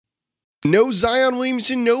No Zion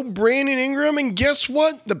Williamson, no Brandon Ingram, and guess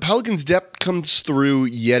what? The Pelicans' depth comes through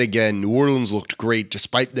yet again. New Orleans looked great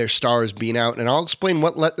despite their stars being out, and I'll explain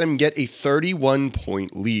what let them get a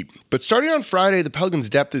 31-point lead. But starting on Friday, the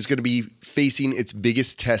Pelicans' depth is going to be facing its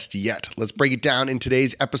biggest test yet. Let's break it down in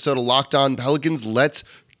today's episode of Locked On Pelicans. Let's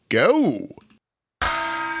go!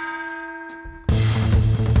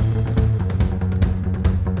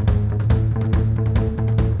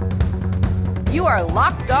 You are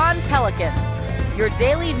Locked On Pelicans, your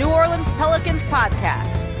daily New Orleans Pelicans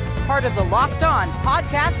podcast, part of the Locked On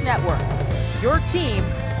Podcast Network, your team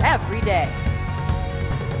every day.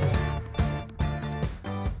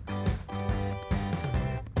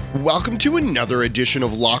 Welcome to another edition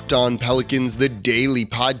of Locked On Pelicans, the daily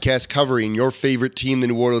podcast covering your favorite team, the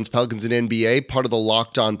New Orleans Pelicans and NBA, part of the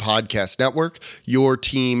Locked On Podcast Network, your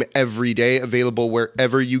team every day, available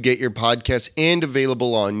wherever you get your podcasts and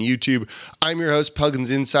available on YouTube. I'm your host,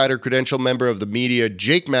 Pelicans Insider, credential member of the media,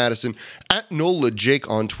 Jake Madison, at NOLA Jake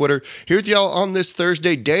on Twitter, here with y'all on this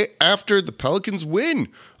Thursday, day after the Pelicans win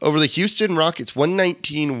over the Houston Rockets,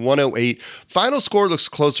 119-108. Final score looks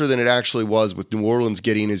closer than it actually was, with New Orleans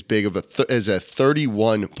getting as big of as a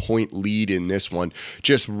 31-point lead in this one.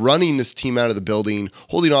 Just running this team out of the building,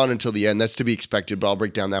 holding on until the end. That's to be expected, but I'll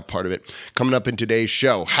break down that part of it coming up in today's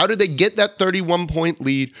show. How did they get that 31-point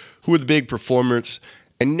lead? Who are the big performers?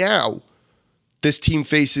 And now, this team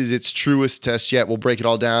faces its truest test yet. We'll break it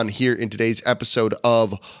all down here in today's episode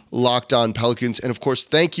of Locked On Pelicans. And of course,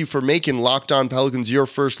 thank you for making Locked On Pelicans your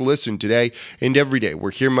first listen today and every day. We're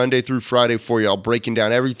here Monday through Friday for y'all, breaking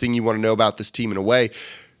down everything you want to know about this team in a way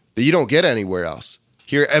that you don't get anywhere else.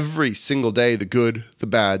 Here every single day, the good, the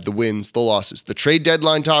bad, the wins, the losses, the trade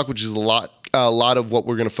deadline talk, which is a lot of what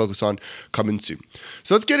we're going to focus on coming soon.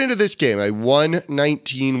 So let's get into this game. A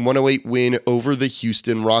 119-108 win over the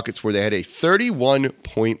Houston Rockets, where they had a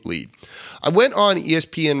 31-point lead. I went on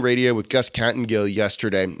ESPN radio with Gus Cattingill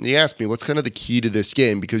yesterday. He asked me, what's kind of the key to this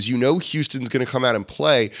game? Because you know Houston's going to come out and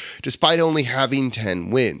play despite only having 10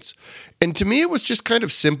 wins. And to me, it was just kind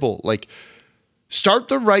of simple. Like, start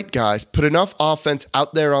the right guys, put enough offense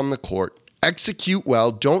out there on the court, execute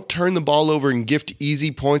well, don't turn the ball over and gift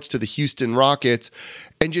easy points to the Houston Rockets,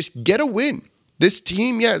 and just get a win. This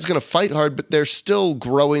team, is going to fight hard, but they're still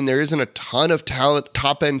growing. There isn't a ton of talent,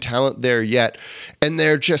 top-end talent there yet, and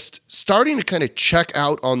they're just starting to kind of check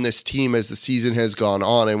out on this team as the season has gone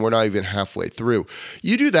on, and we're not even halfway through.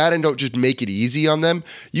 You do that and don't just make it easy on them,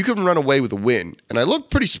 you can run away with a win. And I looked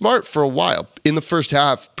pretty smart for a while in the first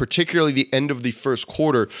half, particularly the end of the first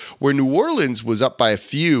quarter, where New Orleans was up by a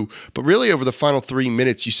few, but really over the final 3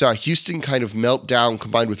 minutes, you saw Houston kind of melt down,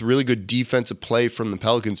 combined with really good defensive play from the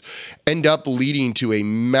Pelicans, end up leading to a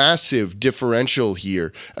massive differential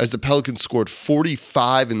here as the Pelicans scored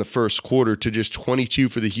 45 in the first quarter to just 22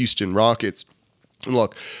 for the Houston Rockets. And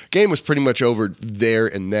look, game was pretty much over there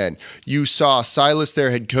and then. You saw Silas,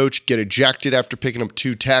 their head coach, get ejected after picking up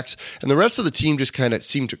 2 tacks, and the rest of the team just kind of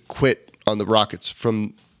seemed to quit on the Rockets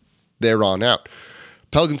from there on out.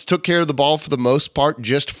 Pelicans took care of the ball for the most part,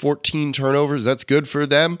 just 14 turnovers. That's good for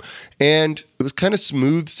them, and it was kind of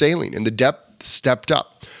smooth sailing, and the depth stepped up.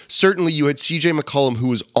 Certainly, you had CJ McCollum, who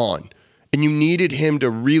was on, and you needed him to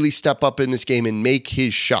really step up in this game and make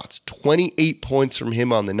his shots. 28 points from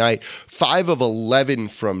him on the night, 5 of 11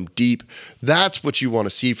 from deep. That's what you want to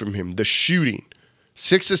see from him, the shooting.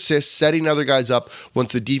 6 assists, setting other guys up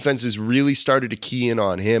once the defenses really started to key in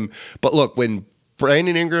on him. But look, when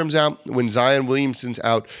Brandon Ingram's out, when Zion Williamson's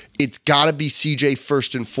out, it's got to be CJ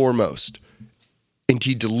first and foremost. And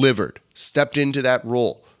he delivered, stepped into that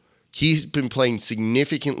role. He's been playing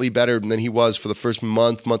significantly better than he was for the first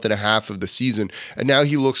month and a half of the season, and now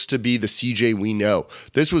he looks to be the CJ we know.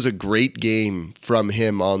 This was a great game from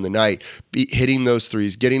him on the night, hitting those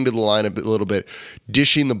threes, getting to the line a little bit,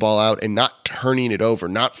 dishing the ball out, and not turning it over,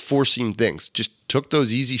 not forcing things. Just took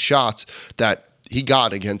those easy shots that he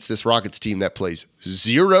got against this Rockets team that plays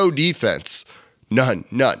zero defense. None.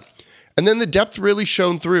 And then the depth really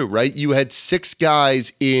shone through, right? You had 6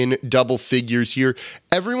 guys in double figures here.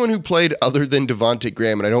 Everyone who played other than Devontae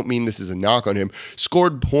Graham, and I don't mean this as a knock on him,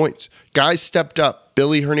 scored points. Guys stepped up.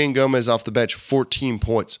 Billy Hernangomez off the bench, 14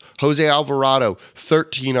 points. Jose Alvarado,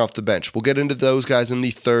 13 off the bench. We'll get into those guys in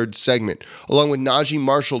the third segment, along with Najee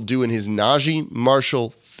Marshall doing his Najee Marshall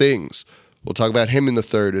things. We'll talk about him in the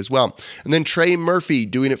third as well. And then Trey Murphy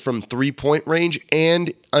doing it from 3-point range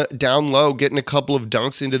and down low, getting a couple of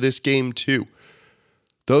dunks into this game too.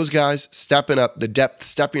 Those guys stepping up, the depth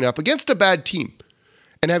stepping up against a bad team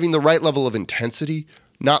and having the right level of intensity,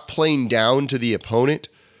 not playing down to the opponent,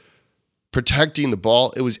 protecting the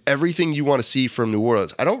ball. It was everything you want to see from New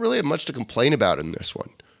Orleans. I don't really have much to complain about in this one.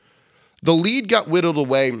 The lead got whittled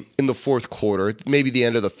away in the fourth quarter, maybe the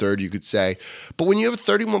end of the third, you could say. But when you have a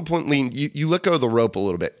 31-point lead, you let go of the rope a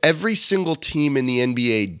little bit. Every single team in the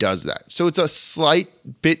NBA does that. So it's a slight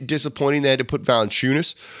bit disappointing they had to put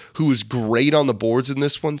Valanciunas, who was great on the boards in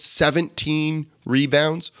this one, 17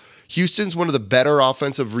 rebounds. Houston's one of the better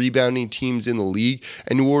offensive rebounding teams in the league,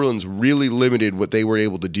 and New Orleans really limited what they were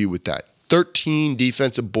able to do with that. 13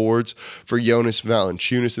 defensive boards for Jonas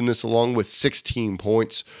Valanciunas in this, along with 16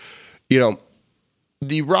 points.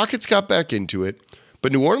 The Rockets got back into it,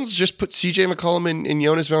 but New Orleans just put CJ McCollum and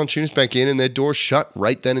Jonas Valanciunas back in, and that door shut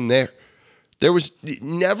right then and there. There was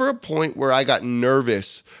never a point where I got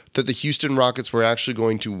nervous that the Houston Rockets were actually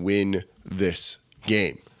going to win this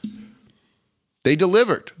game. They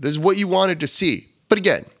delivered. This is what you wanted to see. But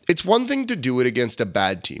again, it's one thing to do it against a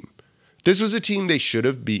bad team. This was a team they should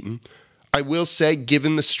have beaten. I will say,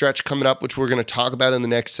 given the stretch coming up, which we're going to talk about in the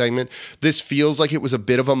next segment, this feels like it was a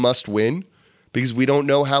bit of a must-win because we don't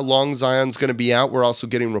know how long Zion's going to be out. We're also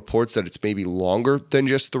getting reports that it's maybe longer than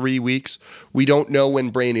just 3 weeks. We don't know when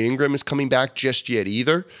Brandon Ingram is coming back just yet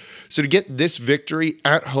either. So to get this victory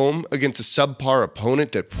at home against a subpar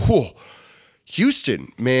opponent that, Houston,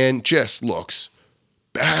 man, just looks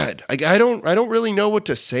bad. I don't really know what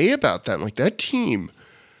to say about them. Like, that team,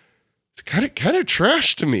 it's kind of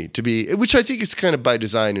trash to me, which I think is kind of by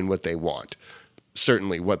design in what they want.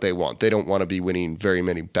 Certainly what they want. They don't want to be winning very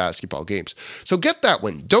many basketball games. So get that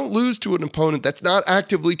win. Don't lose to an opponent that's not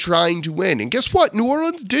actively trying to win. And guess what? New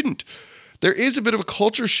Orleans didn't. There is a bit of a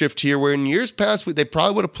culture shift here where in years past, they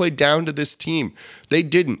probably would have played down to this team. They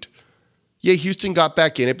didn't. Yeah, Houston got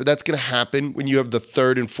back in it, but that's going to happen when you have the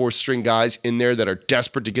third and fourth string guys in there that are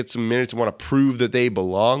desperate to get some minutes and want to prove that they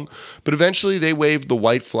belong. But eventually they waved the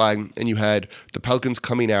white flag, and you had the Pelicans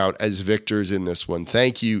coming out as victors in this one.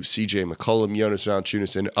 Thank you, CJ McCollum, Jonas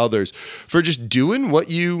Valanciunas, and others for just doing what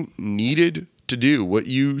you needed to do, what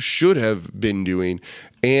you should have been doing.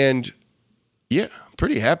 And yeah,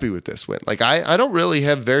 pretty happy with this win. Like, I don't really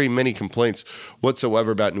have very many complaints whatsoever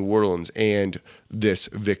about New Orleans and this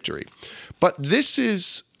victory. But this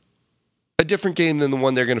is a different game than the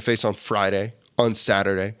one they're going to face on Friday, on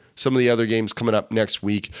Saturday, some of the other games coming up next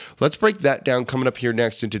week. Let's break that down coming up here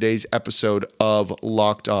next in today's episode of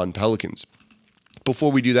Locked On Pelicans.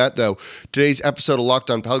 Before we do that, though, today's episode of Locked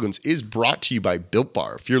On Pelicans is brought to you by Built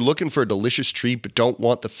Bar. If you're looking for a delicious treat but don't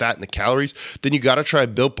want the fat and the calories, then you got to try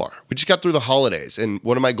Built Bar. We just got through the holidays, and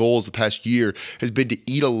one of my goals the past year has been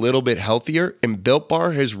to eat a little bit healthier, and Built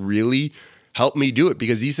Bar has really help me do it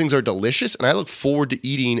because these things are delicious and I look forward to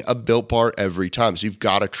eating a Built Bar every time. So you've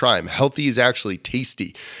got to try them. Healthy is actually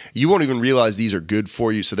tasty. You won't even realize these are good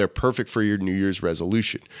for you, so they're perfect for your New Year's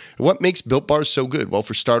resolution. And what makes Built Bars so good? Well,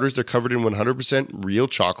 for starters, they're covered in 100% real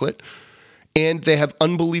chocolate. And they have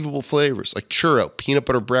unbelievable flavors like churro, peanut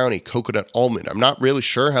butter brownie, coconut almond. I'm not really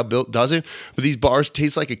sure how Built does it, but these bars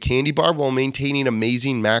taste like a candy bar while maintaining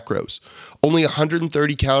amazing macros. Only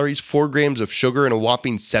 130 calories, 4 grams of sugar, and a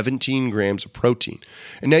whopping 17 grams of protein.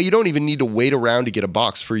 And now you don't even need to wait around to get a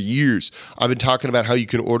box. For years, I've been talking about how you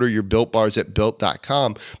can order your Built Bars at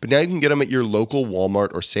Built.com, but now you can get them at your local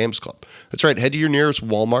Walmart or Sam's Club. That's right, head to your nearest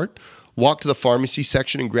Walmart, walk to the pharmacy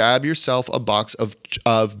section and grab yourself a box of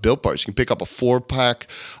Built Bars. You can pick up a 4-pack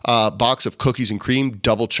box of cookies and cream,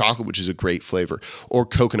 double chocolate, which is a great flavor, or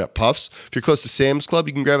coconut puffs. If you're close to Sam's Club,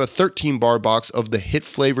 you can grab a 13-bar box of the hit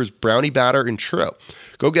flavors brownie batter and churro.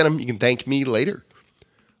 Go get them. You can thank me later.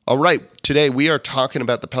 All right, today we are talking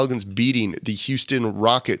about the Pelicans beating the Houston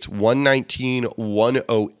Rockets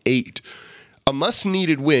 119-108. A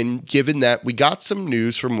must-needed win, given that we got some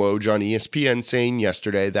news from Woj on ESPN saying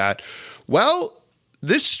yesterday that, well,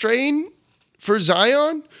 this strain for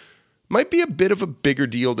Zion might be a bit of a bigger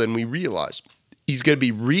deal than we realized. He's going to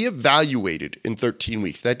be reevaluated in 13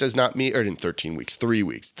 weeks. That does not mean, or in 13 weeks, 3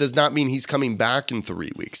 weeks. Does not mean he's coming back in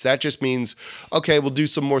 3 weeks. That just means, okay, we'll do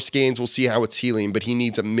some more scans. We'll see how it's healing, but he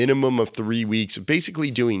needs a minimum of 3 weeks of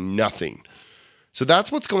basically doing nothing. So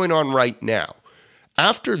that's what's going on right now.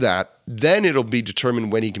 After that, then it'll be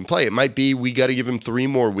determined when he can play. It might be we got to give him 3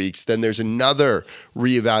 more weeks. Then there's another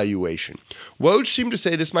reevaluation. Woj seemed to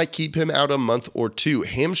say this might keep him out a month or 2.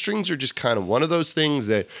 Hamstrings are just kind of one of those things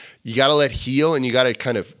that you got to let heal and you got to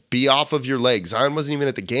kind of be off of your legs. Zion wasn't even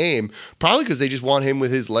at the game, probably because they just want him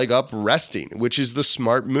with his leg up resting, which is the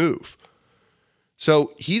smart move.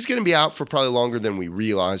 So he's going to be out for probably longer than we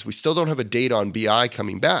realize. We still don't have a date on BI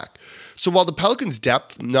coming back. So while the Pelicans'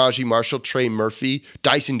 depth, Najee Marshall, Trey Murphy,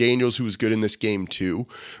 Dyson Daniels, who was good in this game too,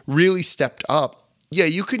 really stepped up, yeah,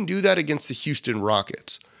 you can do that against the Houston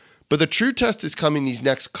Rockets. But the true test is coming these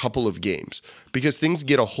next couple of games because things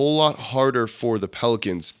get a whole lot harder for the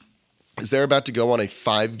Pelicans is they're about to go on a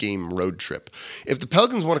 5-game road trip. If the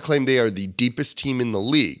Pelicans want to claim they are the deepest team in the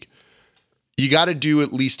league, you got to do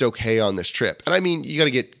at least okay on this trip. And I mean, you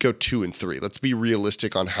got to go 2-3. Let's be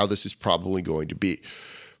realistic on how this is probably going to be.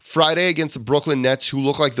 Friday against the Brooklyn Nets, who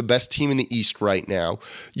look like the best team in the East right now.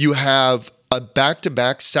 You have a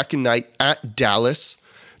back-to-back second night at Dallas.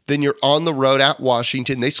 Then you're on the road at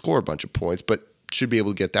Washington. They score a bunch of points, but should be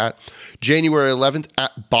able to get that. January 11th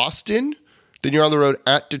at Boston. Then you're on the road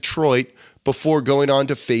at Detroit before going on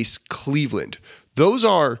to face Cleveland. Those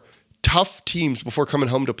are tough teams before coming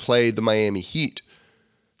home to play the Miami Heat.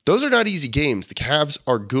 Those are not easy games. The Cavs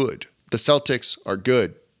are good. The Celtics are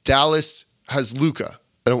good. Dallas has Luka.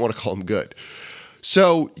 I don't want to call him good.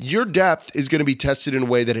 So your depth is going to be tested in a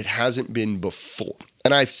way that it hasn't been before.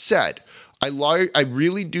 And I've said, I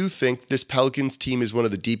really do think this Pelicans team is one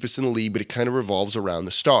of the deepest in the league, but it kind of revolves around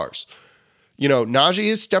the stars. You know, Najee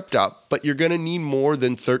has stepped up, but you're going to need more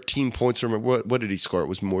than 13 points from him. What did he score? It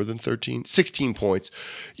was more than 13? 16 points,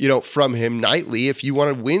 from him nightly if you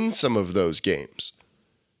want to win some of those games.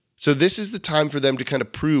 So this is the time for them to kind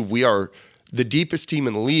of prove we are the deepest team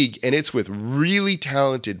in the league, and it's with really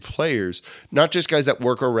talented players, not just guys that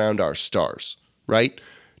work around our stars, right?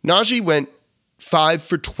 Najee went 5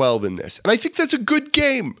 for 12 in this, and I think that's a good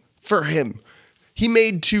game for him. He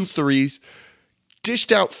made 2 threes,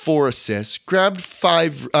 dished out 4 assists, grabbed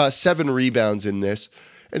 7 rebounds in this,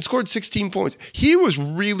 and scored 16 points. He was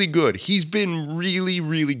really good. He's been really,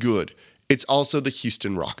 really good. It's also the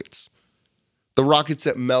Houston Rockets. The Rockets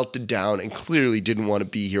that melted down and clearly didn't want to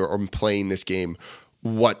be here or playing this game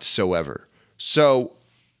whatsoever. So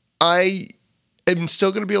I am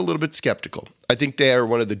still going to be a little bit skeptical. I think they are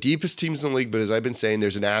one of the deepest teams in the league, but as I've been saying,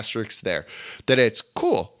 there's an asterisk there. That it's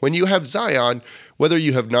cool. When you have Zion, whether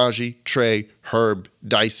you have Najee, Trey, Herb,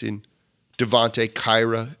 Dyson, Devontae,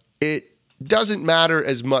 Kyra, it doesn't matter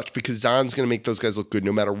as much because Zion's going to make those guys look good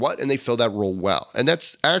no matter what, and they fill that role well. And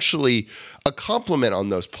that's actually a compliment on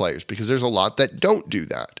those players because there's a lot that don't do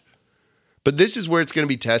that. But this is where it's going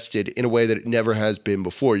to be tested in a way that it never has been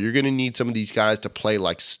before. You're going to need some of these guys to play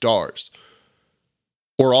like stars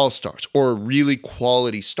or all-stars or really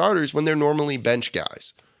quality starters when they're normally bench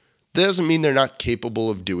guys. That doesn't mean they're not capable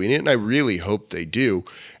of doing it, and I really hope they do.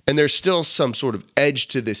 And there's still some sort of edge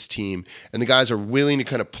to this team, and the guys are willing to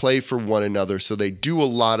kind of play for one another, so they do a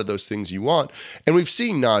lot of those things you want. And we've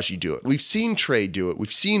seen Najee do it. We've seen Trey do it.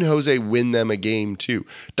 We've seen Jose win them a game too.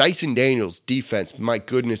 Dyson Daniels' defense, my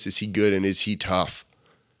goodness, is he good and is he tough?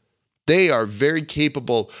 They are very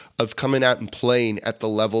capable of coming out and playing at the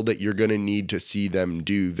level that you're going to need to see them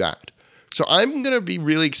do that. So I'm going to be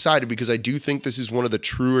really excited because I do think this is one of the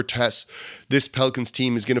truer tests this Pelicans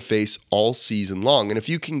team is going to face all season long. And if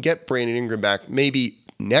you can get Brandon Ingram back maybe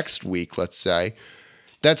next week, let's say,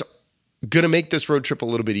 that's going to make this road trip a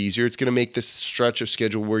little bit easier. It's going to make this stretch of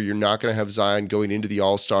schedule where you're not going to have Zion going into the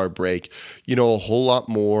All-Star break, a whole lot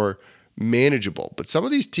more manageable. But some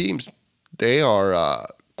of these teams, they are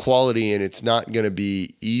quality, and it's not going to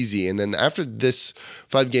be easy. And then after this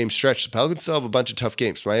 5-game stretch, the Pelicans still have a bunch of tough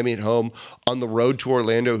games. Miami at home, on the road to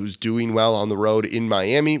Orlando, who's doing well on the road in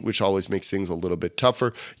Miami, which always makes things a little bit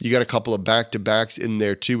tougher. You got a couple of back-to-backs in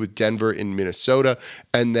there too with Denver and Minnesota,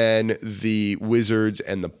 and then the Wizards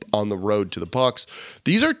and on the road to the Bucks.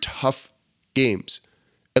 These are tough games.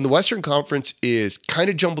 And the Western Conference is kind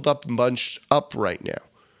of jumbled up and bunched up right now.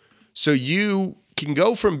 So you can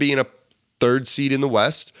go from being a 3rd seed in the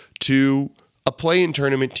West to a play-in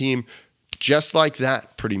tournament team just like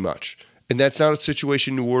that, pretty much. And that's not a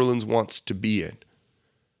situation New Orleans wants to be in.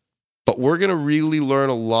 But we're going to really learn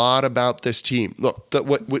a lot about this team. Look,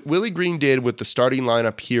 what Willie Green did with the starting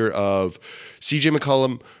lineup here of CJ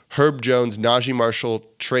McCollum, Herb Jones, Najee Marshall,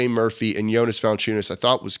 Trey Murphy, and Jonas Valanciunas, I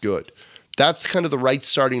thought was good. That's kind of the right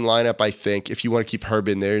starting lineup, I think, if you want to keep Herb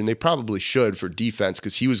in there, and they probably should for defense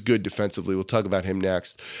because he was good defensively. We'll talk about him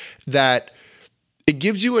next. That it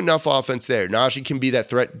gives you enough offense there. Najee can be that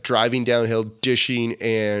threat driving downhill, dishing,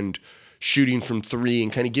 and shooting from 3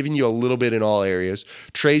 and kind of giving you a little bit in all areas.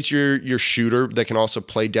 Trey's your shooter that can also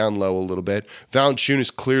play down low a little bit.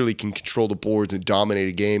 Valanciunas clearly can control the boards and dominate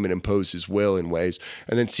a game and impose his will in ways.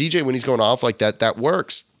 And then CJ, when he's going off like that, that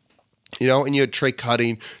works. And you had Trey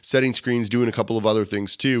cutting, setting screens, doing a couple of other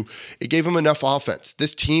things too. It gave him enough offense.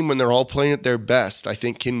 This team, when they're all playing at their best, I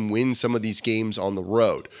think can win some of these games on the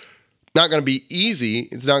road. Not going to be easy.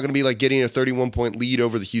 It's not going to be like getting a 31-point lead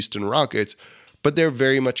over the Houston Rockets, but they're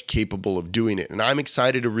very much capable of doing it. And I'm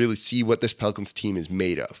excited to really see what this Pelicans team is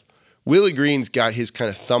made of. Willie Green's got his kind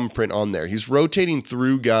of thumbprint on there. He's rotating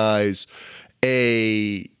through guys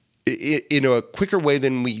in a quicker way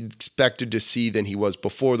than we expected to see than he was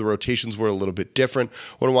before. The rotations were a little bit different.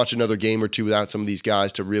 I want to watch another game or two without some of these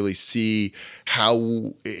guys to really see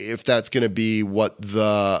if that's going to be what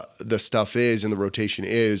the stuff is and the rotation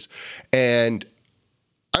is. And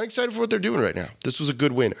I'm excited for what they're doing right now. This was a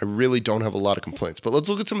good win. I really don't have a lot of complaints. But let's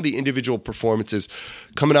look at some of the individual performances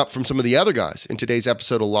coming up from some of the other guys in today's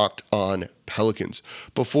episode of Locked On Pelicans.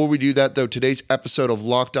 Before we do that, though, today's episode of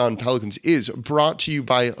Locked On Pelicans is brought to you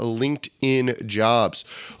by LinkedIn Jobs.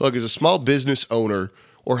 Look, as a small business owner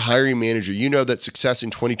or hiring manager, you know that success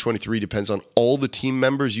in 2023 depends on all the team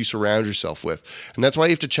members you surround yourself with. And that's why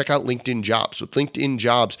you have to check out LinkedIn Jobs. With LinkedIn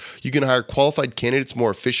Jobs, you can hire qualified candidates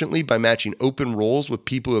more efficiently by matching open roles with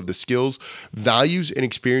people who have the skills, values, and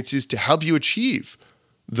experiences to help you achieve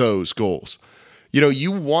those goals. You know,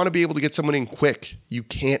 you want to be able to get someone in quick. You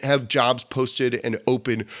can't have jobs posted and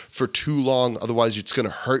open for too long. Otherwise, it's going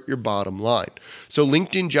to hurt your bottom line. So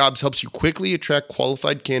LinkedIn Jobs helps you quickly attract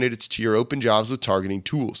qualified candidates to your open jobs with targeting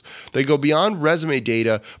tools. They go beyond resume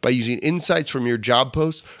data by using insights from your job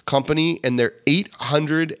post, company, and their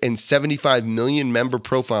 875 million member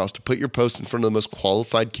profiles to put your post in front of the most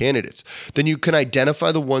qualified candidates. Then you can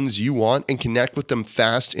identify the ones you want and connect with them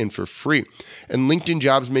fast and for free. And LinkedIn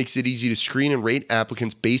Jobs makes it easy to screen and rate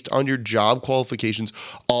applicants based on your job qualifications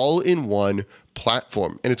all in one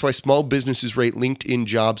platform. And it's why small businesses rate LinkedIn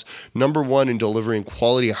Jobs number one in delivering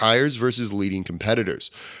quality hires versus leading competitors.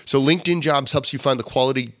 So LinkedIn Jobs helps you find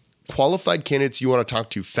the qualified candidates you want to talk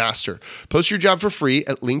to faster. Post your job for free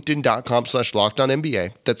at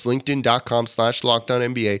linkedin.com/lockedonnba. That's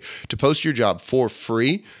linkedin.com/lockedonnba to post your job for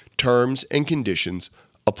free. Terms and conditions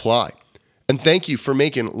apply. And thank you for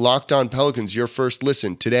making Locked On Pelicans your first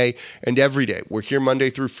listen today and every day. We're here Monday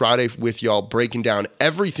through Friday with y'all, breaking down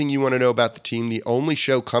everything you want to know about the team. The only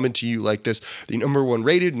show coming to you like this, the number one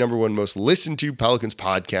rated, number one most listened to Pelicans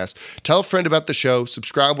podcast. Tell a friend about the show,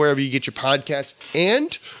 subscribe wherever you get your podcasts,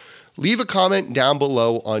 and leave a comment down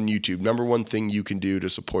below on YouTube. Number one thing you can do to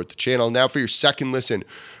support the channel. Now for your second listen,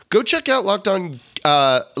 go check out Locked On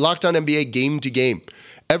NBA Game to Game.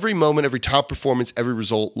 Every moment, every top performance, every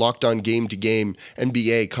result, Locked On Game to Game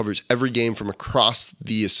NBA covers every game from across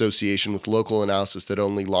the association with local analysis that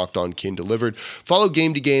only Locked On can deliver. Follow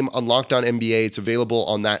Game to Game on Locked On NBA. It's available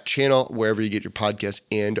on that channel, wherever you get your podcasts,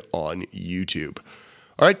 and on YouTube.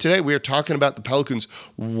 All right, today we are talking about the Pelicans'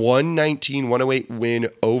 119-108 win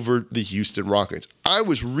over the Houston Rockets. I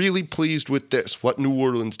was really pleased with this, what New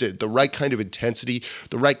Orleans did. The right kind of intensity,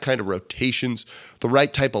 the right kind of rotations, the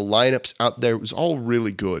right type of lineups out there. It was all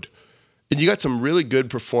really good. And you got some really good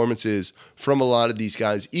performances from a lot of these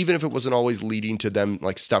guys, even if it wasn't always leading to them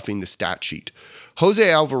like stuffing the stat sheet.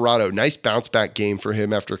 Jose Alvarado, nice bounce back game for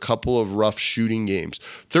him after a couple of rough shooting games.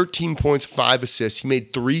 13 points, 5 assists. He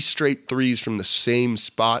made 3 straight threes from the same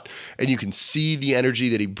spot, and you can see the energy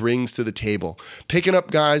that he brings to the table. Picking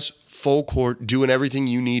up guys, full court, doing everything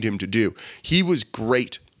you need him to do. He was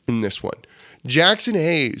great in this one. Jackson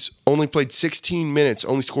Hayes only played 16 minutes,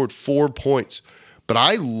 only scored 4 points. But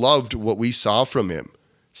I loved what we saw from him.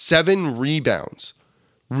 7 rebounds,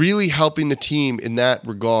 really helping the team in that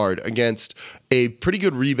regard against a pretty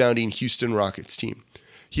good rebounding Houston Rockets team.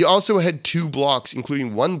 He also had 2 blocks,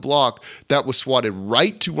 including 1 block that was swatted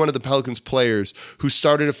right to one of the Pelicans players who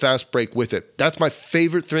started a fast break with it. That's my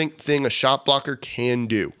favorite thing a shot blocker can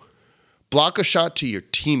do. Block a shot to your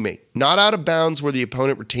teammate, not out of bounds where the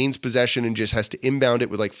opponent retains possession and just has to inbound it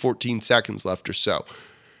with like 14 seconds left or so.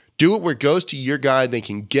 Do it where it goes to your guy. They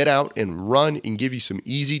can get out and run and give you some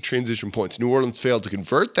easy transition points. New Orleans failed to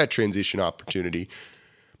convert that transition opportunity,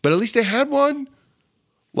 but at least they had one.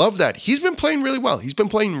 Love that. He's been playing really well. He's been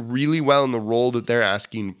playing really well in the role that they're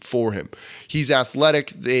asking for him. He's athletic.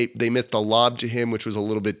 They missed a lob to him, which was a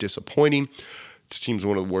little bit disappointing. This team's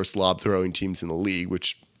one of the worst lob throwing teams in the league,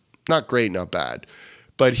 which not great, not bad.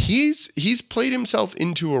 But he's played himself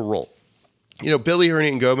into a role. You know, Billy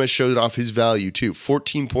Hernangomez showed off his value too.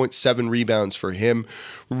 14.7 rebounds for him.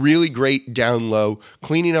 Really great down low,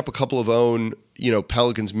 cleaning up a couple of own,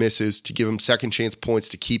 Pelicans misses to give him second chance points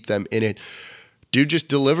to keep them in it. Dude just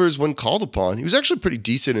delivers when called upon. He was actually pretty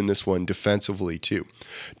decent in this one defensively too.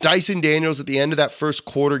 Dyson Daniels at the end of that first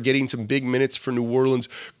quarter getting some big minutes for New Orleans,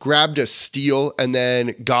 grabbed a steal and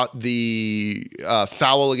then got the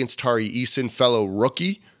foul against Tari Eason, fellow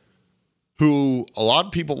rookie, who a lot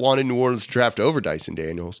of people wanted New Orleans to draft over Dyson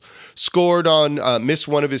Daniels. Scored on, missed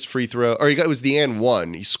one of his free throw, or it was the and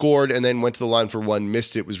one. He scored and then went to the line for one,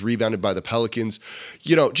 missed it, was rebounded by the Pelicans.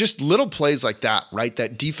 Just little plays like that, right?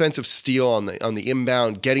 That defensive steal on the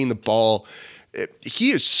inbound, getting the ball.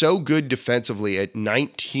 He is so good defensively at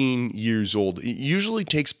 19 years old. It usually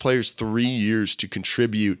takes players 3 years to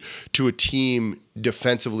contribute to a team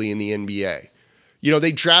defensively in the NBA. You know,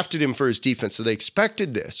 they drafted him for his defense, so they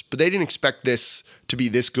expected this, but they didn't expect this to be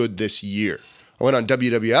this good this year. I went on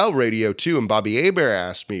WWL radio too, and Bobby Hebert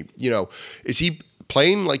asked me, you know, is he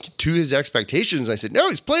playing like to his expectations? I said, no,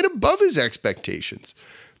 he's playing above his expectations.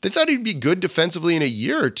 They thought he'd be good defensively in a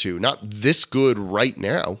year or two, not this good right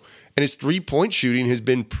now. And his three-point shooting has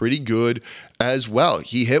been pretty good as well.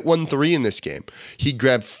 He hit 1 3 in this game. He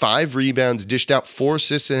grabbed 5 rebounds, dished out 4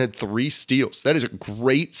 assists, and had 3 steals. That is a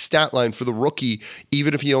great stat line for the rookie,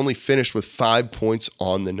 even if he only finished with 5 points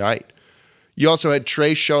on the night. You also had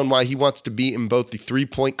Trey showing why he wants to be in both the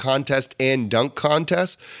three-point contest and dunk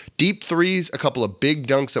contest. Deep threes, a couple of big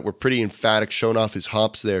dunks that were pretty emphatic, showing off his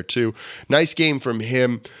hops there too. Nice game from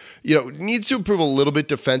him. You know, needs to improve a little bit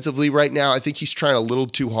defensively right now. I think he's trying a little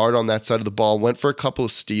too hard on that side of the ball. Went for a couple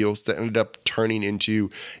of steals that ended up turning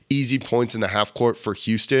into easy points in the half court for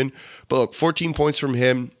Houston. But look, 14 points from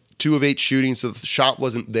him, 2 of 8 shooting, so the shot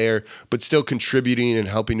wasn't there, but still contributing and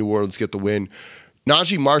helping New Orleans get the win.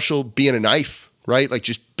 Najee Marshall being a knife, right? Like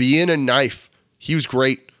just being a knife. He was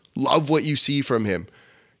great. Love what you see from him.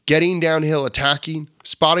 Getting downhill, attacking,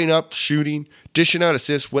 spotting up, shooting, dishing out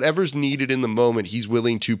assists, whatever's needed in the moment, he's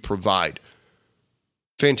willing to provide.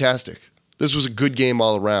 Fantastic. This was a good game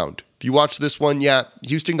all around. If you watch this one, yeah,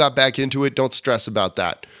 Houston got back into it. Don't stress about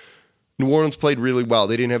that. New Orleans played really well.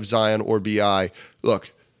 They didn't have Zion or BI.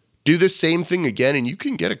 Look, do the same thing again, and you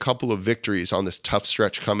can get a couple of victories on this tough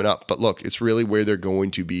stretch coming up. But look, it's really where they're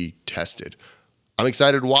going to be tested. I'm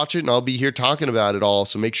excited to watch it, and I'll be here talking about it all.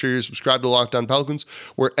 So make sure you're subscribed to Locked On Pelicans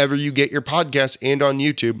wherever you get your podcasts and on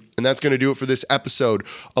YouTube. And that's going to do it for this episode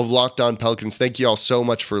of Locked On Pelicans. Thank you all so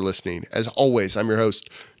much for listening. As always, I'm your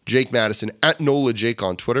host, Jake Madison, at NOLA Jake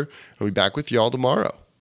on Twitter. I'll be back with you all tomorrow.